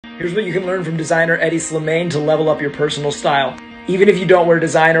Here's what you can learn from designer Hedi Slimane to level up your personal style. Even if you don't wear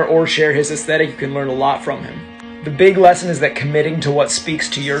designer or share his aesthetic, you can learn a lot from him. The big lesson is that committing to what speaks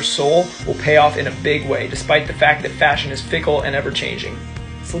to your soul will pay off in a big way, despite the fact that fashion is fickle and ever-changing.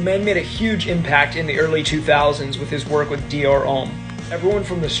 Slimane made a huge impact in the early 2000s with his work with Dior Homme. Everyone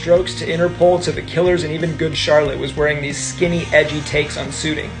from the Strokes to Interpol to the Killers and even Good Charlotte was wearing these skinny, edgy takes on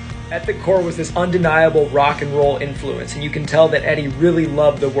suiting. At the core was this undeniable rock and roll influence, and you can tell that Hedi really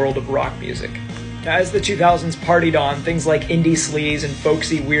loved the world of rock music. Now, as the 2000s partied on, things like indie sleaze and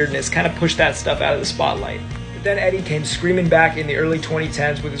folksy weirdness kind of pushed that stuff out of the spotlight. But then Hedi came screaming back in the early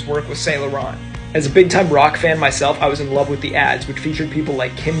 2010s with his work with Saint Laurent. As a big-time rock fan myself, I was in love with the ads, which featured people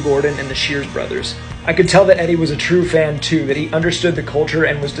like Kim Gordon and the Shears brothers. I could tell that Hedi was a true fan too, that he understood the culture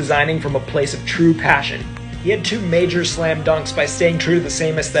and was designing from a place of true passion. He had 2 major slam dunks by staying true to the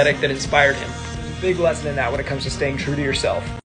same aesthetic that inspired him. There's a big lesson in that when it comes to staying true to yourself.